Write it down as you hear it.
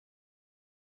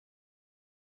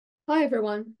Hi,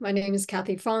 everyone. My name is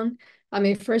Cathy Fang. I'm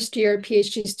a first-year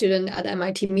PhD student at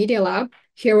MIT Media Lab,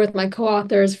 here with my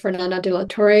co-authors Fernanda de la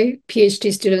Torre,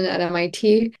 PhD student at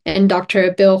MIT, and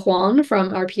Dr. Bill Huang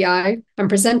from RPI. I'm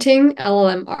presenting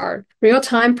LLMR,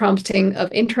 real-time prompting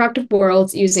of interactive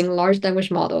worlds using large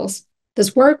language models.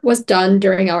 This work was done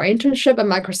during our internship at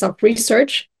Microsoft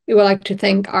Research. We would like to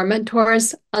thank our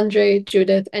mentors, Andrzej,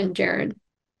 Judith, and Jaron.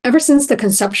 Ever since the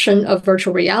conception of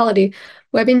virtual reality,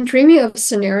 we've been dreaming of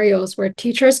scenarios where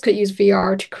teachers could use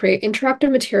VR to create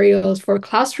interactive materials for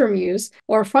classroom use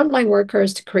or frontline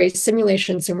workers to create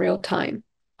simulations in real time.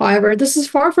 However, this is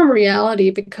far from reality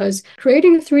because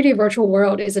creating a 3D virtual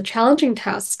world is a challenging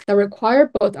task that requires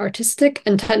both artistic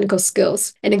and technical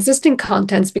skills, and existing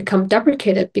contents become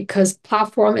deprecated because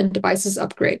platform and devices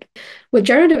upgrade. With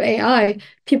generative AI,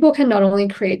 people can not only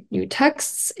create new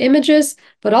texts, images,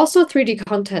 but also 3D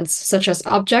contents such as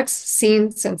objects,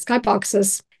 scenes, and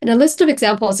skyboxes. And a list of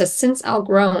examples has since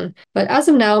outgrown, but as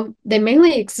of now, they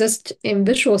mainly exist in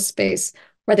visual space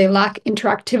where they lack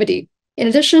interactivity. In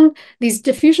addition, these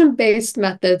diffusion-based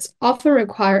methods often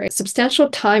require a substantial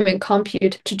time and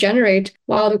compute to generate,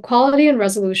 while the quality and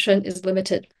resolution is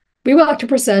limited. We would like to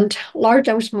present Large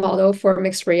Language Model for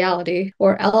Mixed Reality,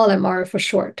 or LLMR for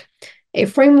short, a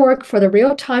framework for the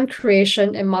real-time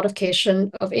creation and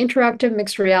modification of interactive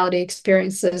mixed reality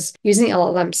experiences using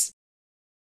LLMs.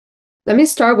 Let me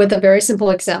start with a very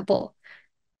simple example.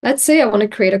 Let's say I want to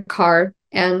create a car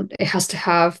and it has to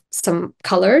have some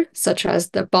color, such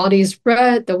as the body's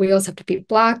red, the wheels have to be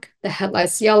black, the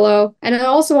headlights yellow, and I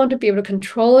also want to be able to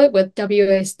control it with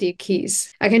WASD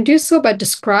keys. I can do so by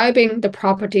describing the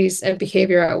properties and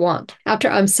behavior I want. After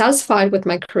I'm satisfied with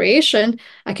my creation,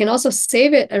 I can also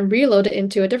save it and reload it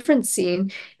into a different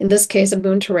scene, in this case, a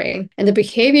moon terrain, and the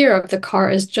behavior of the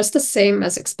car is just the same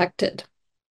as expected.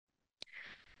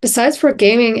 Besides for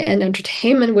gaming and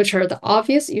entertainment, which are the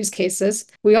obvious use cases,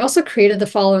 we also created the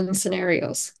following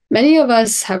scenarios. Many of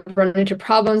us have run into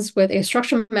problems with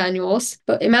instruction manuals,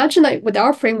 but imagine that with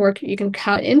our framework, you can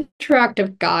have an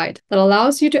interactive guide that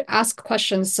allows you to ask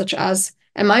questions such as,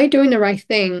 am I doing the right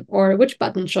thing? Or which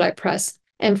button should I press?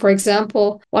 And for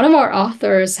example, one of our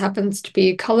authors happens to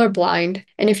be colorblind.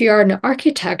 And if you are an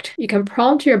architect, you can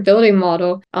prompt your building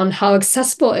model on how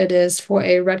accessible it is for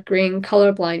a red-green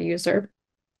colorblind user.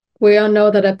 We all know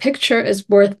that a picture is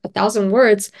worth 1,000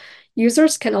 words.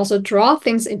 Users can also draw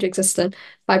things into existence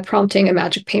by prompting a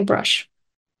magic paintbrush.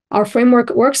 Our framework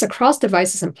works across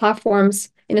devices and platforms.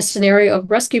 In a scenario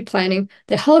of rescue planning,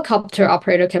 the helicopter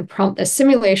operator can prompt a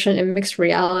simulation in mixed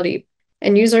reality.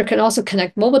 And user can also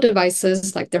connect mobile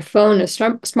devices like their phone or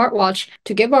smartwatch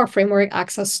to give our framework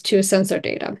access to sensor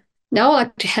data. Now I'd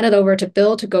like to hand it over to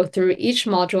Bill to go through each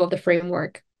module of the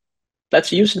framework.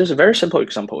 Let's use this very simple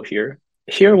example here.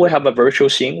 Here we have a virtual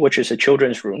scene, which is a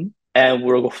children's room, and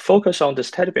we'll focus on this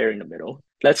teddy bear in the middle.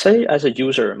 Let's say as a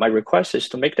user, my request is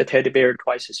to make the teddy bear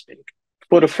twice as big.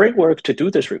 For the framework to do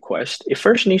this request, it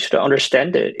first needs to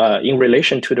understand it in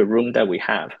relation to the room that we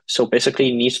have. So basically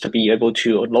it needs to be able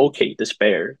to locate this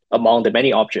bear among the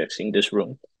many objects in this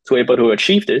room. To be able to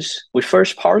achieve this, we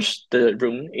first parse the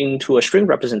room into a string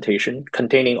representation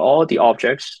containing all the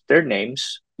objects, their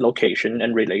names, location,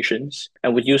 and relations.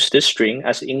 And we use this string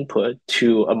as input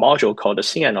to a module called the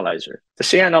scene analyzer. The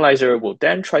scene analyzer will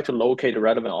then try to locate the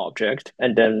relevant object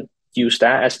and then use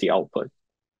that as the output.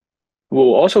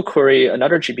 We'll also query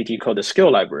another GPT called the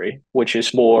skill library, which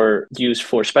is more used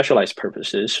for specialized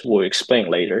purposes. We'll explain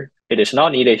later. It is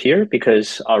not needed here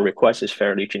because our request is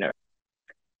fairly generic.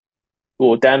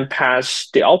 We'll then pass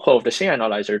the output of the scene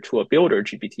analyzer to a builder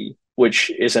GPT, which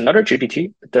is another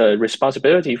GPT. The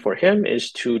responsibility for him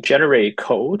is to generate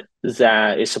code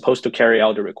that is supposed to carry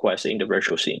out the request in the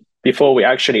virtual scene. Before we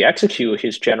actually execute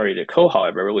his generated code,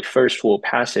 however, we first will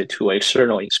pass it to an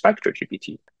external inspector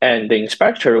GPT. And the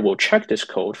inspector will check this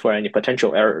code for any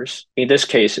potential errors. In this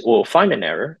case, it will find an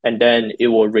error, and then it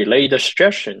will relay the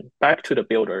suggestion back to the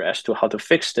builder as to how to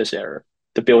fix this error.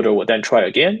 The builder will then try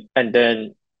again, and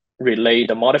then relay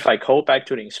the modified code back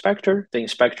to the inspector. The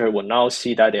inspector will now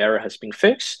see that the error has been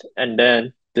fixed, and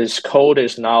then this code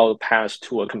is now passed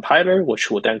to a compiler, which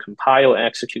will then compile and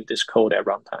execute this code at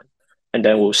runtime. And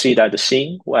then we'll see that the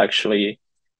scene will actually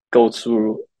go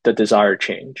through the desired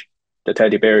change. The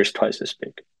teddy bear is twice as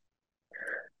big.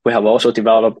 We have also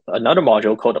developed another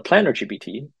module called the planner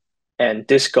GPT, and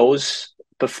this goes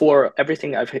before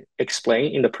everything I've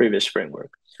explained in the previous framework.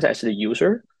 As the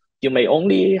user, you may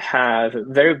only have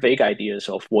very vague ideas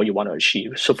of what you want to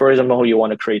achieve. So for example, you want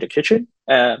to create a kitchen,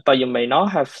 but you may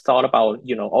not have thought about,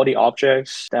 all the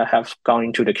objects that have gone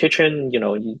into the kitchen.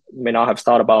 You may not have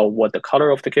thought about what the color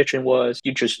of the kitchen was.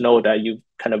 You just know that you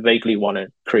kind of vaguely want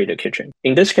to create a kitchen.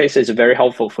 In this case, it's very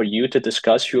helpful for you to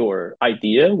discuss your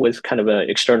idea with kind of an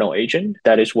external agent.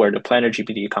 That is where the planner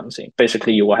GPT comes in.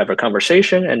 Basically, you will have a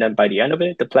conversation, and then by the end of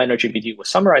it, the planner GPT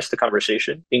will summarize the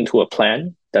conversation into a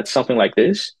plan that's something like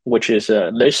this, which is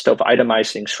a list of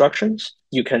itemized instructions.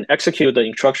 You can execute the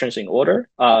instructions in order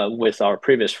with our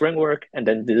previous framework, and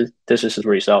then this is the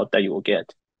result that you will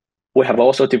get. We have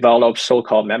also developed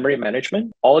so-called memory management.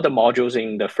 All the modules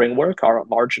in the framework are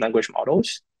large language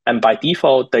models. And by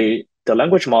default, the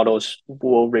language models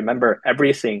will remember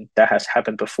everything that has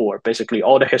happened before, basically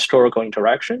all the historical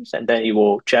interactions, and then it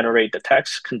will generate the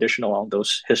text conditional on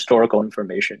those historical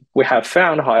information. We have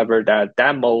found, however,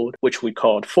 that mode, which we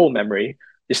call full memory,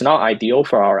 is not ideal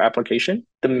for our application.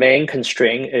 The main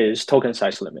constraint is token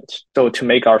size limits. So to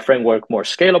make our framework more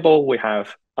scalable, we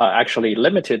have actually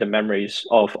limited the memories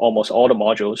of almost all the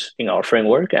modules in our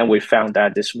framework. And we found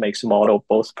that this makes the model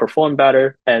both perform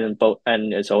better and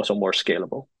it's also more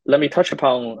scalable. Let me touch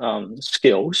upon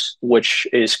skills, which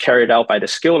is carried out by the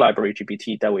skill library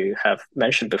GPT that we have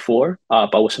mentioned before,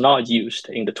 but was not used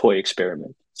in the toy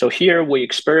experiment. So here we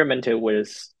experimented with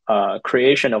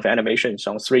creation of animations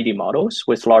on 3D models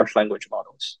with large language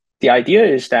models. The idea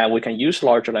is that we can use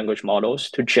large language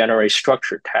models to generate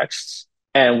structured texts,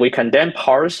 and we can then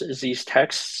parse these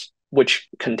texts, which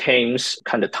contains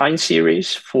kind of time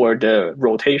series for the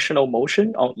rotational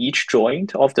motion on each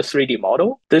joint of the 3D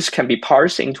model. This can be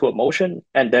parsed into a motion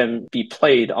and then be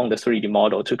played on the 3D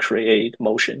model to create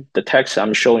motion. The text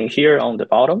I'm showing here on the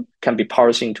bottom can be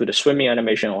parsed into the swimming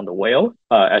animation on the whale,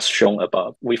 as shown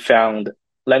above. We found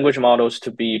language models to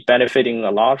be benefiting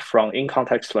a lot from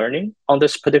in-context learning on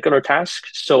this particular task.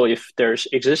 So if there's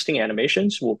existing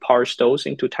animations, we'll parse those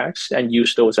into text and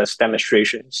use those as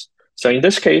demonstrations. So in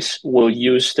this case, we'll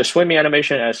use the swimming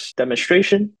animation as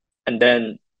demonstration, and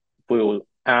then we'll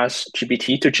ask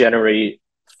GPT to generate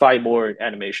 5 more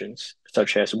animations,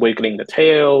 such as wiggling the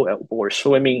tail or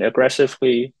swimming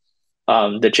aggressively.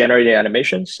 The generated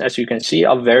animations, as you can see,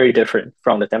 are very different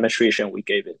from the demonstration we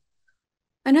gave it.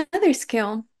 Another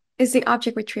skill is the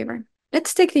object retriever.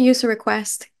 Let's take the user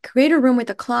request, create a room with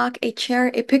a clock, a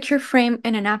chair, a picture frame,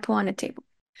 and an apple on a table.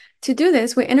 To do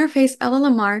this, we interface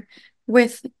LLMR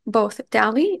with both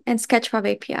DALL-E and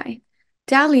SKETCHFAB API.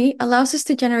 DALL-E allows us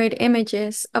to generate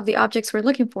images of the objects we're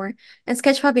looking for, and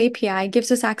SKETCHFAB API gives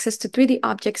us access to 3D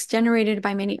objects generated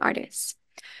by many artists.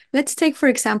 Let's take, for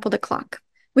example, the clock.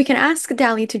 We can ask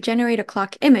DALL-E to generate a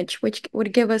clock image, which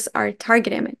would give us our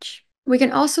target image. We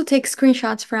can also take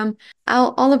screenshots from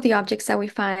all of the objects that we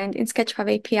find in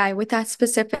SKETCHFAB API with that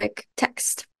specific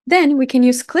text. Then we can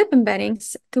use clip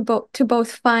embeddings to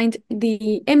both find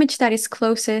the image that is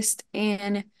closest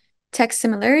in text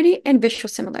similarity and visual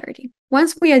similarity.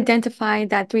 Once we identify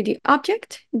that 3D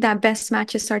object that best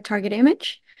matches our target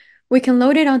image, we can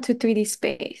load it onto 3D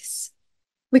space.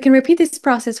 We can repeat this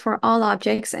process for all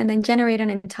objects and then generate an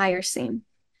entire scene.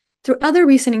 Through other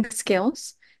reasoning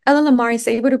skills, LLMR is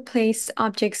able to place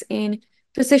objects in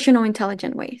positional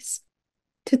intelligent ways.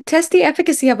 To test the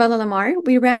efficacy of LLMR,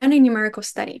 we ran a numerical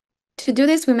study. To do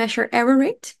this, we measure error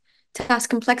rate,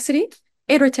 task complexity,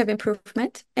 iterative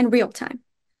improvement, and real time.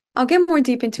 I'll get more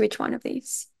deep into each one of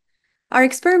these. Our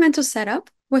experimental setup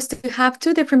was to have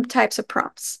 2 different types of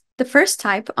prompts. The first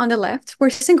type on the left were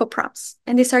single prompts,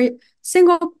 and these are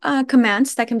single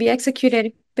commands that can be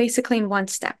executed basically in one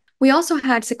step. We also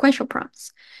had sequential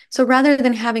prompts. So rather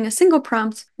than having a single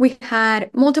prompt, we had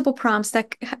multiple prompts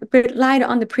that relied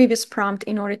on the previous prompt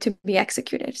in order to be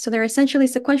executed. So they're essentially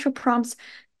sequential prompts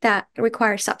that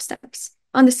require substeps.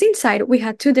 On the scene side, we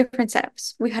had 2 different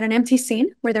setups. We had an empty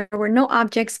scene where there were no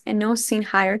objects and no scene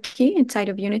hierarchy inside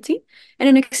of Unity, and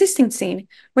an existing scene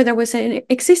where there was an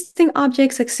existing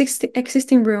objects,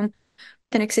 existing room,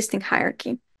 an existing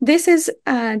hierarchy. This is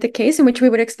the case in which we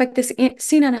would expect this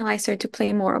scene analyzer to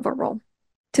play more of a role.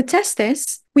 To test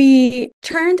this, we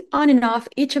turned on and off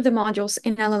each of the modules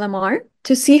in LLMR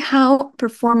to see how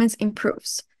performance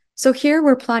improves. So here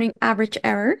we're plotting average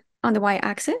error on the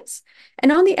y-axis,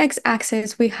 and on the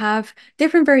x-axis, we have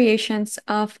different variations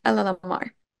of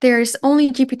LLMR. There's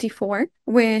only GPT-4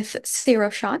 with 0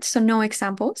 shots, so no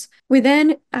examples. We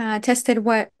then tested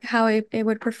how it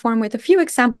would perform with a few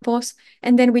examples,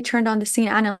 and then we turned on the scene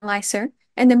analyzer,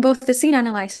 and then both the scene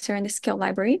analyzer and the skill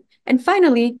library, and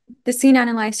finally, the scene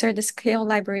analyzer, the skill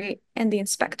library, and the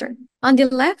inspector. On the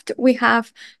left, we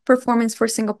have performance for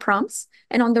single prompts,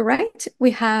 and on the right,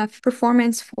 we have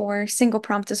performance for single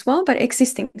prompt as well, but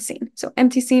existing scene, so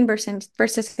empty scene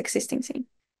versus existing scene.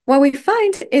 What we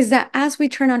find is that as we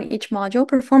turn on each module,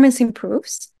 performance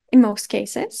improves in most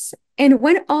cases. And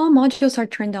when all modules are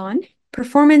turned on,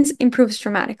 performance improves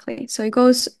dramatically. So it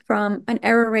goes from an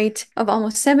error rate of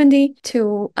almost 70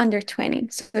 to under 20.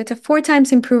 So it's a 4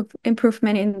 times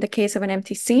improvement in the case of an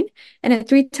empty scene and a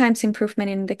 3 times improvement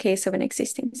in the case of an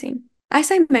existing scene. As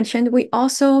I mentioned, we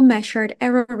also measured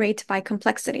error rate by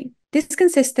complexity. This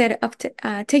consisted of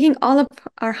taking all of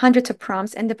our hundreds of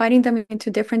prompts and dividing them into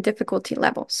different difficulty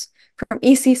levels, from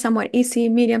easy, somewhat easy,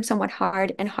 medium, somewhat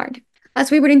hard, and hard.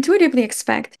 As we would intuitively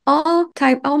expect, all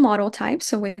model types,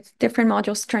 so with different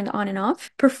modules turned on and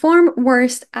off, perform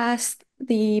worse as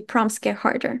the prompts get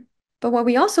harder. But what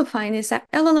we also find is that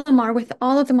LLMR with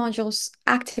all of the modules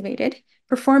activated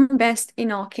perform best in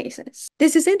all cases.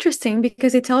 This is interesting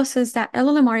because it tells us that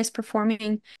LLMR is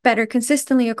performing better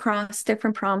consistently across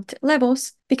different prompt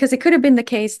levels, because it could have been the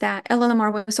case that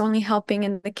LLMR was only helping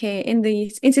in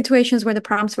situations where the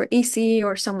prompts were easy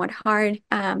or somewhat hard,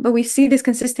 but we see this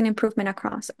consistent improvement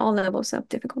across all levels of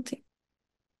difficulty.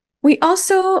 We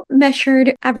also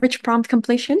measured average prompt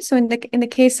completion. So in the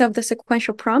case of the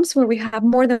sequential prompts, where we have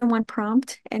more than one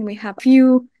prompt and we have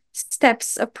few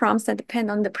steps of prompts that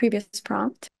depend on the previous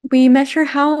prompt, we measure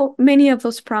how many of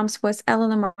those prompts was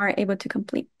LLMR able to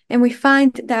complete. And we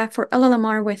find that for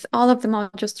LLMR with all of the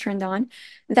modules turned on,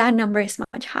 that number is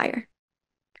much higher.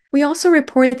 We also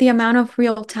report the amount of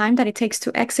real time that it takes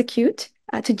to execute,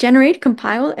 to generate,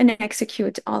 compile, and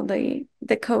execute all the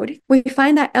code. We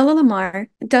find that LLMR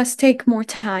does take more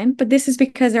time, but this is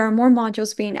because there are more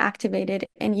modules being activated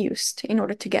and used in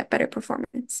order to get better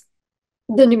performance.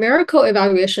 The numerical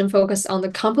evaluation focused on the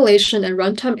compilation and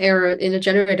runtime error in the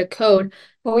generated code,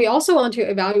 but we also want to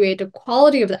evaluate the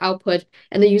quality of the output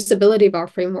and the usability of our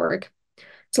framework.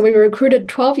 So we recruited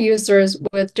 12 users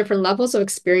with different levels of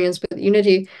experience with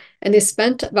Unity, and they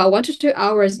spent about 1 to 2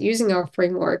 hours using our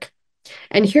framework.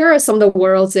 And here are some of the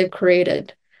worlds they've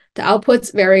created. The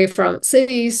outputs vary from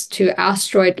cities to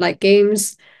asteroid-like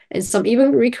games, and some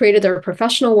even recreated their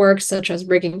professional work, such as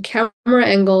rigging camera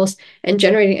angles and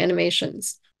generating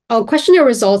animations. Our questionnaire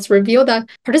results reveal that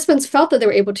participants felt that they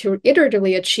were able to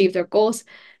iteratively achieve their goals,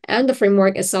 and the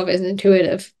framework itself is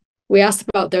intuitive. We asked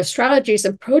about their strategies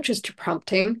and approaches to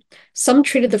prompting. Some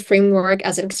treated the framework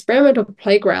as an experimental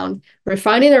playground,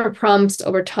 refining their prompts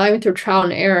over time through trial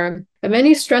and error, but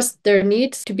many stressed their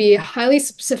needs to be highly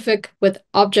specific with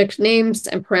object names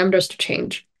and parameters to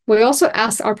change. We also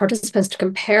asked our participants to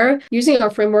compare using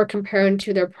our framework comparing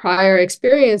to their prior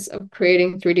experience of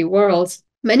creating 3D worlds.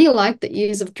 Many liked the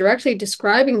ease of directly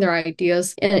describing their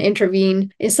ideas and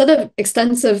intervene instead of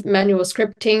extensive manual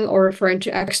scripting or referring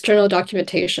to external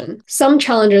documentation. Some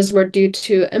challenges were due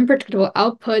to unpredictable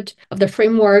output of the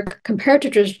framework compared to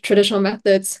traditional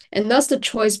methods, and thus the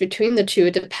choice between the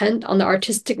two depend on the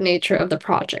artistic nature of the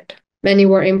project. Many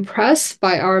were impressed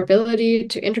by our ability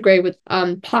to integrate with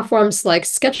platforms like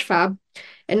Sketchfab,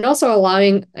 and also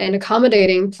allowing and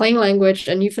accommodating plain language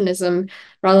and euphemism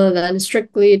rather than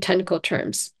strictly technical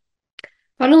terms.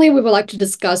 Finally, we would like to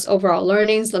discuss overall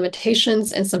learnings,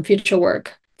 limitations, and some future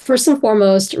work. First and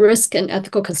foremost, risk and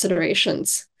ethical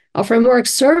considerations. Our framework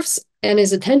serves and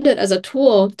is intended as a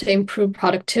tool to improve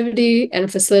productivity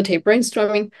and facilitate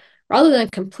brainstorming, rather than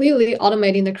completely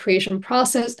automating the creation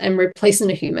process and replacing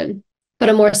the human. But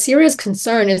a more serious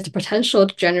concern is the potential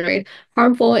to generate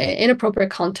harmful and inappropriate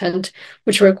content,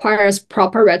 which requires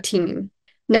proper red teaming.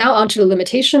 Now onto the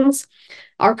limitations.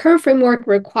 Our current framework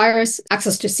requires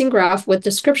access to scene graph with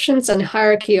descriptions and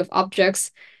hierarchy of objects,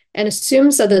 and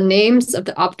assumes that the names of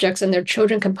the objects and their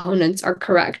children components are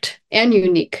correct and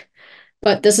unique.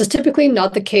 But this is typically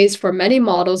not the case for many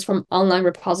models from online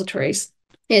repositories.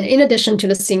 And in addition to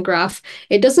the scene graph,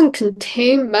 it doesn't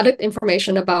contain meta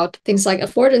information about things like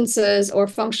affordances or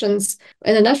functions.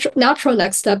 And the natural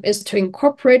next step is to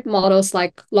incorporate models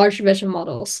like large vision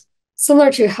models.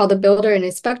 Similar to how the builder and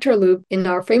inspector loop in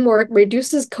our framework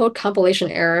reduces code compilation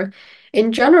error,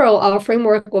 in general, our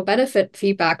framework will benefit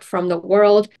feedback from the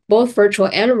world, both virtual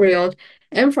and real,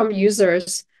 and from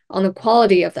users on the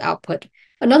quality of the output.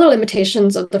 Another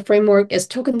limitations of the framework is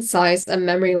token size and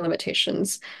memory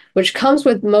limitations, which comes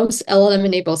with most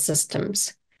LLM-enabled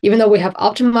systems. Even though we have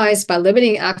optimized by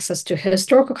limiting access to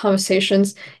historical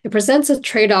conversations, it presents a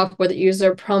trade-off where the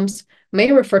user prompts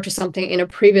may refer to something in a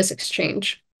previous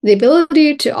exchange. The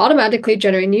ability to automatically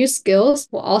generate new skills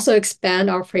will also expand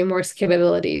our framework's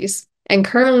capabilities. And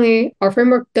currently, our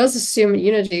framework does assume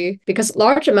Unity because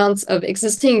large amounts of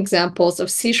existing examples of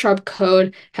C#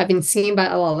 code have been seen by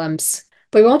LLMs.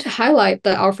 But we want to highlight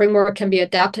that our framework can be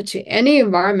adapted to any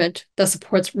environment that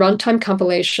supports runtime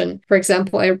compilation. For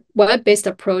example, a web-based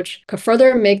approach could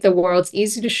further make the worlds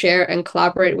easy to share and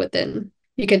collaborate within.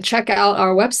 You can check out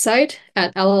our website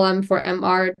at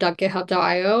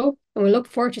llm4mr.github.io and we look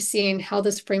forward to seeing how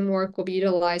this framework will be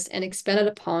utilized and expanded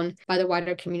upon by the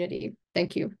wider community.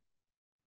 Thank you.